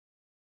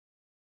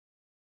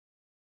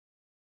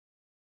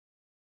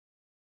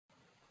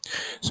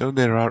So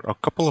there are a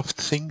couple of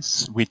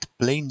things with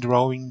plane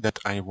drawing that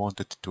I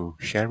wanted to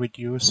share with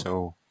you.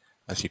 So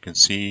as you can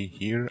see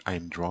here,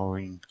 I'm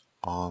drawing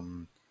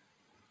on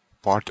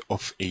part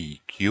of a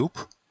cube.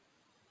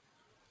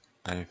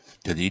 I've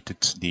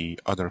deleted the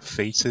other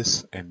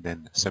faces and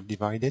then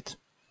subdivided.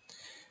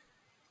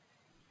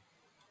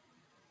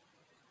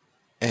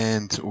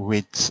 And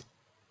with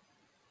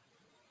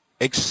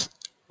X,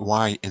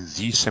 Y, and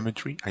Z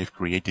symmetry, I've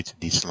created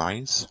these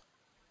lines.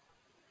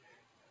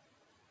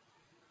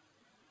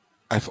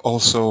 I've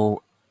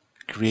also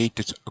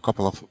created a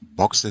couple of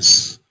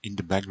boxes in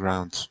the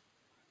background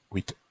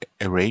with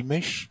array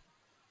mesh.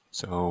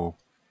 So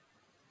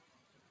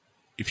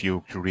if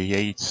you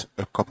create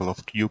a couple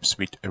of cubes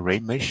with array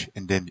mesh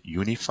and then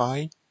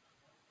unify,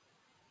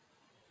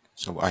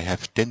 so I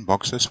have 10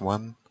 boxes,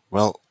 I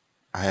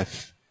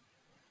have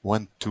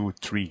 1, 2,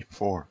 3,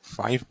 4,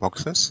 5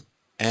 boxes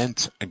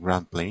and a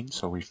ground plane.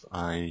 So if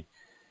I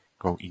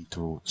go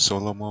into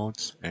solo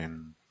mode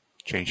and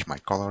change my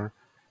color,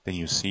 then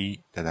you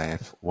see that I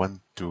have 1,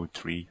 2,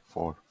 3,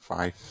 4,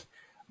 5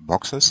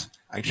 boxes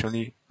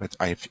actually, but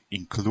I've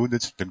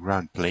included the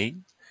ground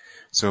plane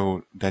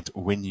so that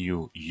when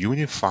you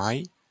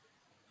unify,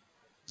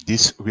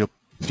 this will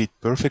fit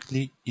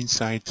perfectly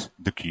inside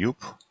the cube,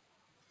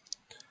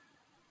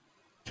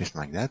 just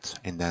like that.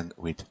 And then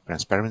with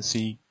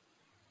transparency,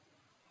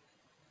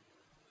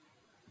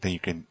 then you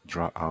can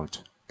draw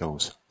out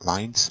those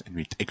lines, and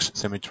with X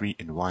symmetry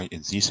and Y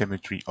and Z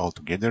symmetry all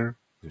together.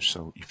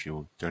 So if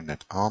you turn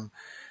that on,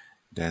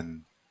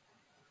 then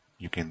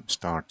you can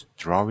start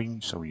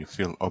drawing. So you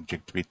fill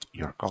object with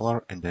your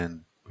color, and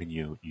then when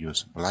you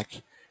use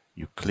black,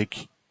 you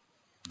click,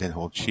 then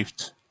hold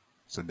Shift,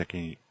 so that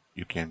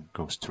you can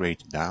go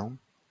straight down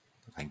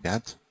like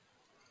that.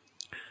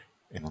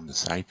 And on the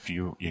side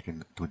view, you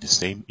can do the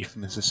same if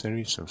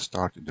necessary. So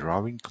start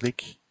drawing,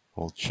 click,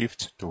 hold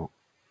Shift to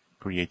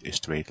create a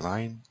straight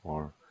line,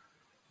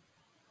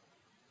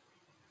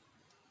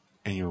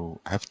 and you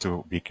have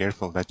to be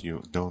careful that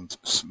you don't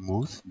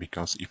smooth,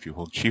 because if you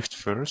hold Shift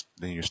first,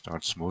 then you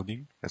start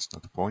smoothing. That's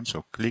not the point.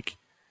 So click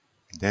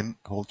and then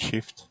hold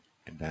Shift,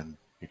 and then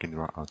you can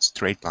draw out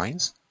straight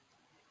lines.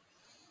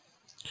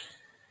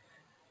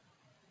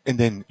 And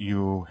then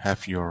you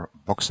have your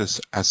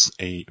boxes as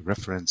a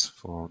reference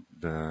for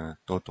the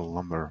total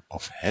number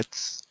of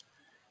heads.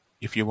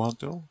 If you want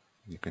to,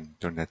 you can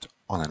turn that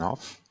on and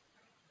off.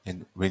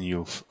 And when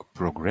you've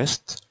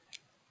progressed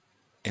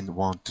and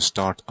want to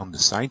start on the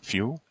side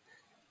view,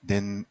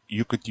 then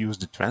you could use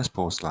the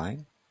transpose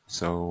line.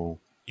 So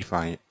if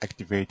I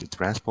activate the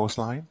transpose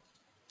line,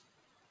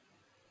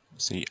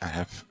 see, I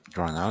have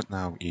drawn out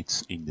now,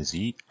 it's in the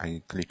Z.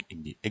 I click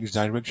in the X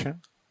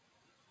direction.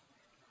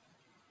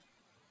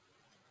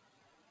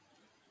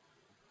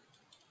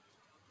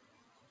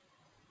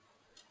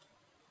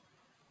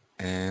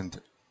 And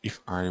if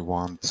I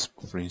want,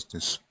 for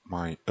instance,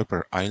 my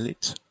upper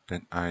eyelid,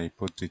 then I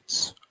put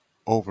it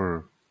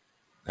over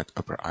that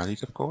upper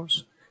eyelid, of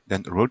course.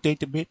 Then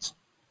rotate a bit,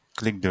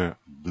 click the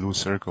blue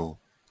circle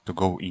to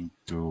go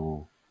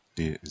into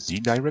the Z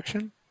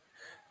direction.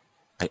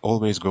 I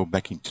always go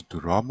back into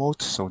draw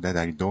mode so that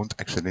I don't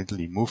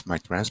accidentally move my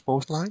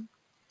transpose line.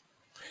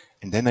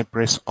 And then I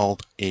press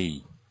Alt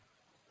A.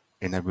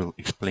 And I will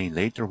explain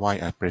later why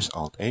I press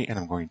Alt A, and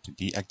I'm going to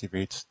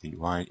deactivate the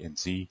Y and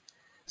Z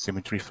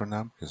symmetry for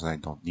now because I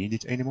don't need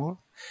it anymore.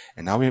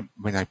 And now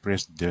when I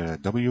press the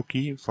W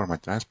key for my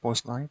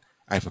transpose line,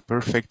 I have a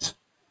perfect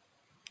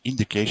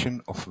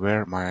indication of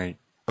where my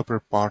upper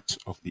part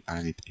of the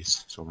eyelid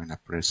is. So when I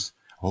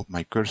hold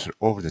my cursor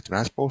over the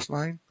transpose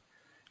line,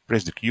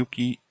 press the Q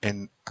key,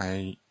 and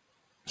I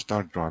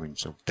start drawing.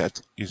 So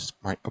that is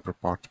my upper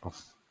part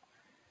of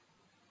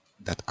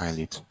that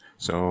eyelid.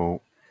 So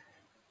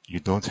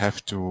you don't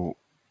have to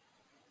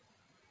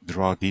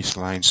draw these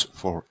lines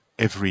for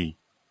every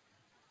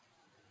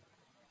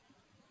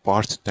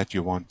part that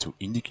you want to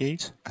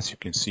indicate. As you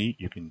can see,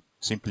 you can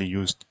simply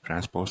use the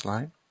transpose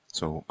line.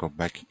 So go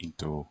back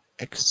into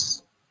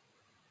X,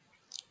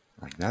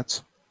 like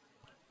that.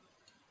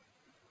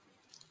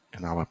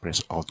 And now I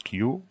press Alt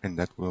Q, and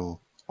that will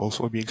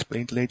also be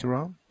explained later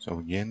on. So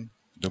again,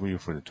 W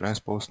for the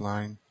transpose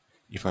line.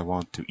 If I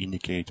want to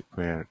indicate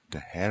where the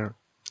hair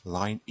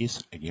line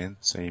is, again,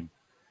 same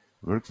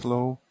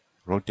workflow,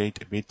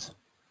 rotate a bit,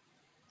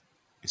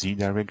 Z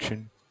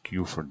direction,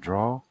 Q for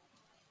draw,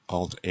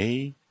 Alt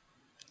A,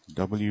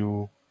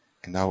 W,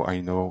 and now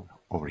I know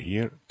over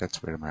here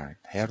that's where my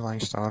hairline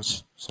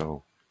starts.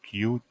 So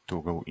Q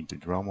to go into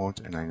draw mode,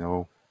 and I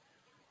know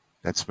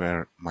that's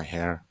where my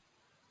hair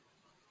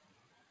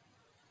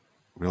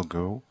will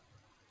go.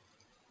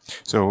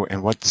 So,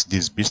 and what's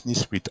this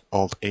business with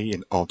Alt A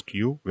and Alt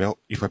Q? Well,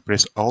 if I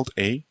press Alt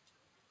A,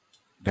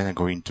 then I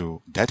go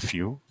into that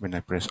view. When I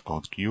press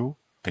Alt Q,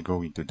 I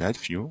go into that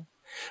view.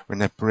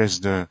 When I press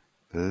the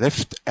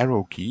left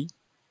arrow key,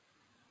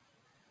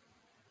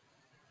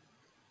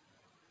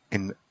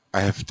 and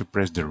I have to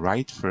press the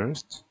right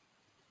first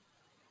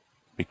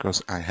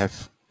because I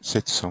have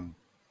set some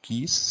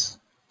keys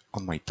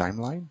on my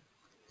timeline.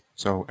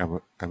 So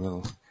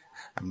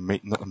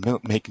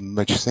not making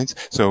much sense.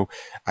 So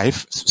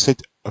I've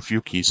set a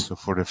few keys. So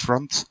for the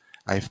front,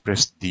 I've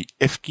pressed the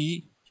F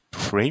key to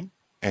frame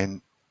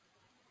and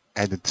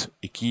added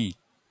a key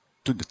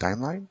to the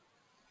timeline.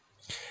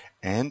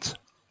 And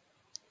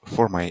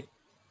for my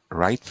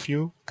right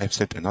view, I've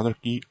set another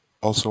key,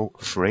 also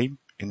frame,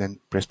 and then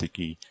press the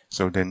key.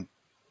 So then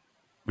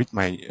with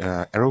my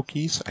arrow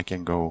keys, I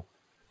can go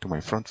to my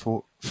front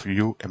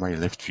view and my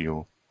left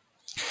view.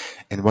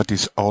 And what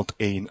is Alt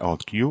A and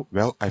Alt Q?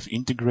 Well, I've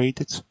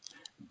integrated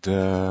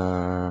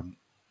the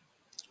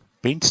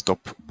paint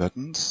stop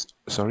buttons,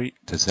 the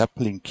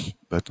ZAppLink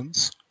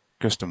buttons,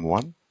 custom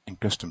 1 and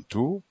custom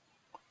 2,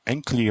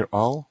 and clear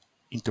all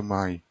into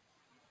my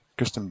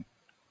custom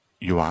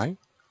UI.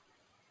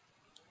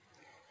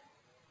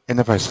 And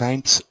I've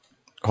assigned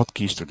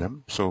hotkeys to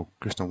them. So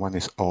custom 1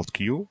 is Alt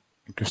Q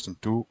and custom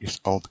 2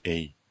 is Alt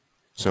A.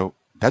 So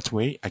that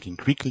way I can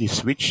quickly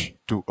switch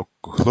to a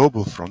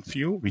global front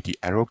view with the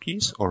arrow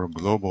keys, or a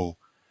global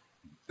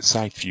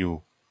side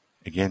view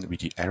again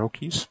with the arrow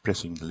keys,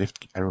 pressing the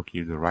left arrow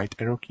key or the right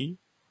arrow key.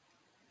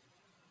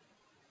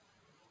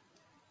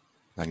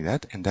 Like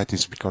that. And that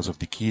is because of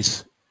the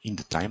keys in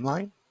the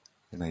timeline.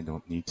 And I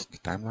don't need the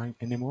timeline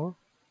anymore.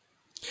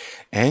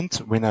 And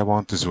when I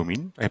want to zoom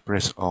in, I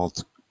press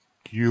Alt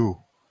Q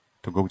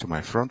to go to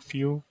my front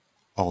view,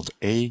 Alt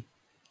A,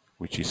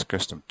 which is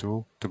custom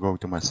 2, to go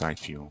to my side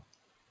view.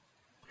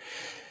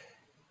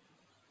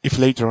 If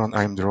later on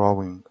I'm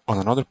drawing on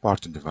another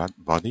part of the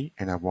body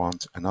and I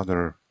want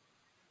another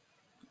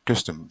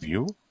custom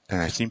view, then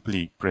I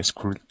simply press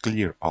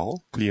clear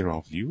all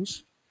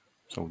views.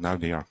 So now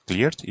they are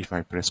cleared. If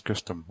I press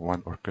custom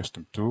 1 or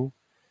custom 2,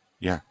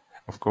 yeah,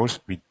 of course,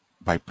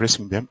 by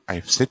pressing them,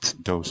 I've set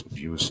those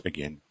views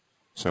again.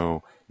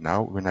 So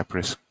now when I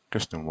press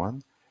custom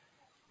 1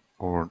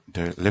 or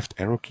the left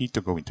arrow key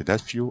to go into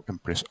that view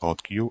and press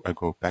Alt Q, I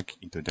go back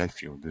into that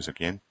view. This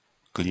again,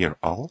 clear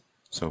all.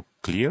 So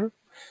clear.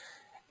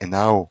 And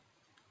now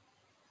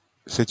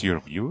set your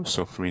view.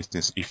 So for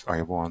instance, if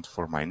I want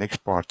for my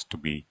next part to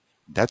be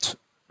that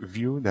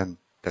view, then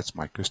that's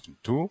my custom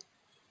 2.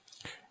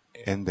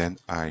 And then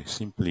I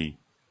simply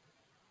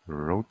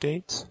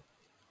rotate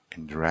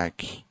and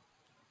drag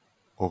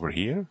over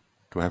here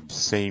to have the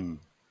same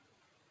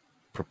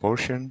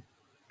proportion,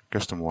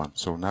 custom 1.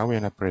 So now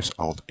when I press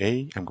Alt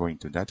A, I'm going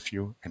to that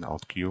view, and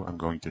Alt Q, I'm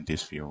going to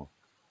this view.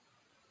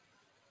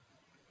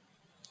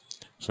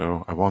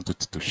 So I wanted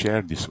to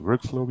share this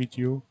workflow with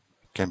you.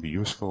 It can be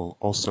useful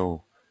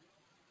also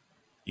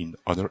in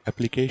other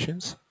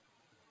applications.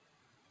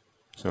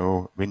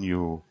 So when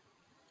you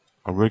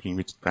are working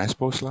with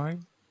Transpose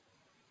Line,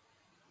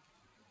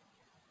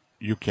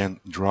 you can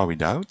draw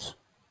it out.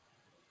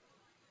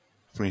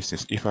 For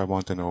instance, if I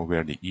want to know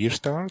where the ear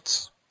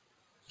starts,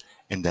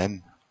 and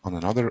then on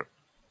another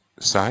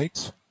side,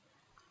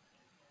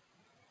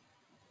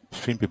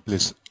 simply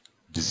place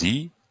the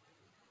Z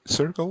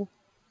circle.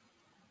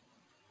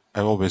 I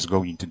always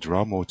go into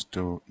draw mode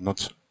to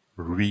not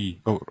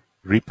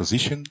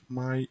reposition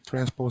my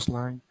transpose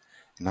line.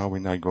 Now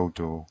when I go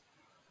to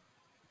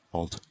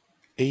Alt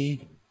A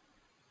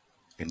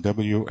and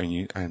W,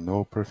 and I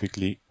know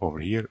perfectly over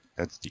here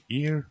that's the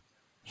ear.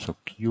 So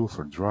Q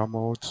for draw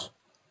mode,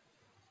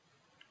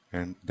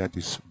 and that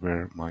is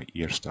where my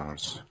ear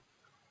starts.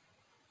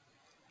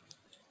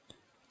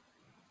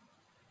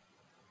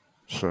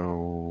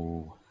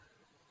 So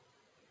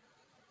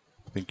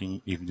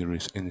thinking if there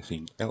is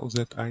anything else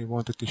that I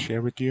wanted to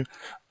share with you.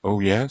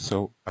 Oh yeah,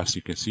 so as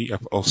you can see,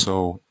 I've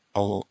also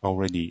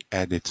already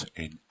added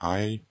an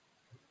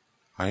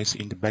eyes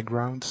in the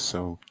background,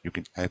 so you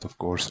can add of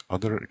course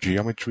other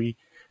geometry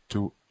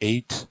to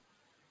aid.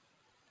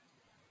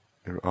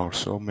 There are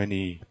so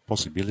many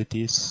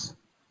possibilities.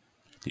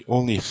 The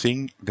only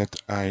thing that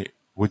I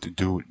would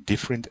do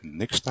different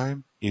next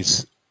time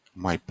is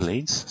my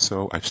planes.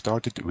 So I've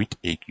started with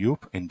a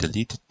cube and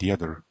deleted the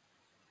other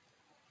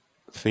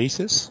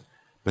faces,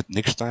 but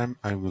next time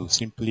I will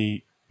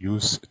simply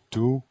use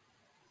 2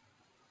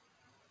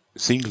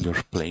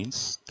 singular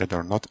planes that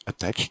are not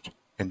attached,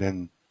 and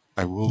then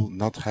I will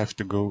not have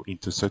to go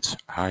into such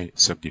high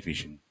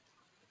subdivision.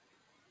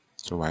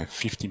 So I have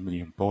 50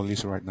 million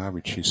polys right now,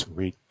 which is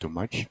way too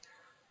much,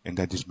 and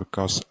that is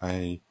because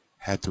I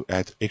had to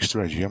add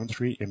extra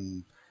geometry,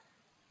 and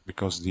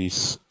because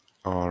these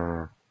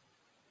are,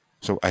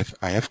 so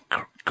I have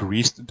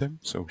creased them,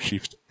 so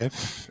Shift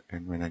F,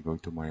 and when I go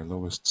to my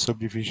lowest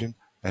subdivision,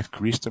 I've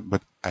creased them,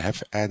 but I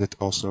have added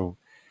also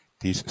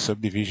these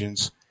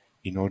subdivisions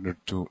in order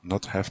to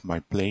not have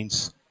my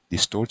planes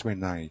distort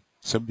when I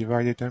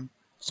subdivided them.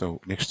 So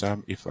next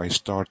time, if I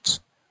start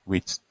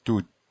with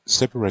 2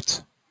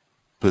 separate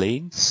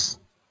planes,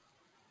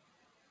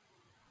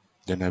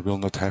 then I will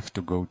not have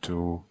to go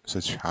to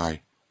such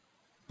high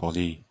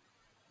poly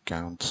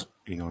count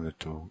in order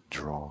to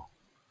draw.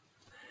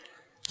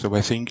 So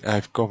I think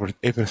I've covered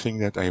everything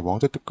that I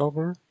wanted to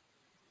cover.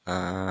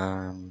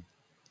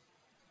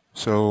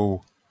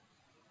 So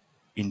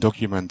in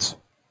document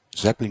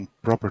ZAppLink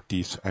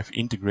Properties, I've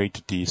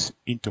integrated these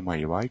into my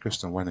UI,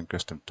 custom 1 and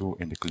custom 2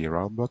 in the clear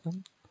out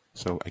button.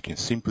 So I can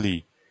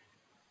simply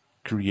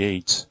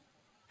create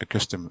a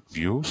custom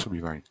view. So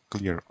we write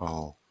clear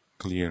all,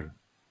 clear.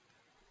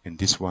 And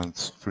this one,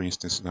 for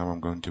instance, now I'm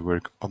going to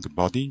work on the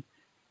body.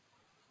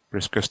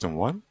 Press custom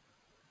 1,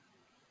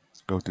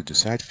 go to the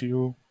side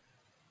view,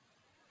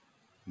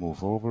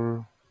 move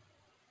over,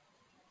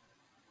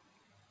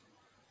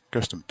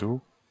 custom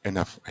 2, and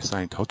I've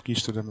assigned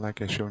hotkeys to them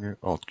like I've shown you,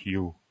 Alt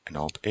Q and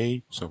Alt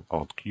A. So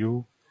Alt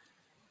Q,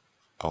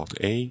 Alt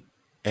A,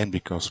 and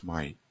because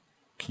my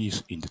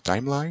keys in the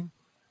timeline,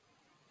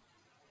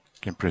 I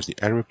can press the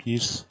arrow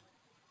keys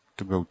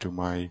to go to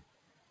my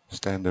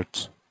standard.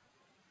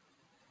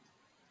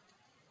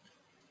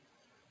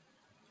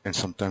 And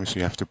sometimes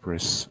you have to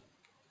press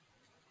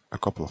a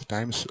couple of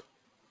times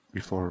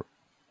before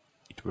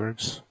it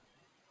works.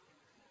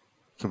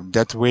 So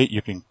that way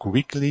you can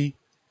quickly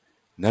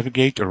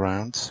navigate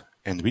around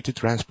and with the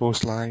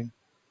transpose line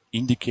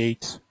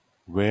indicate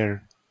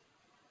where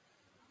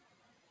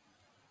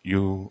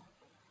your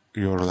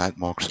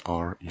landmarks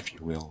are, if you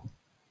will.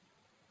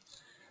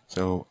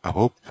 So I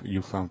hope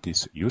you found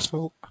this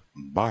useful.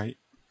 Bye.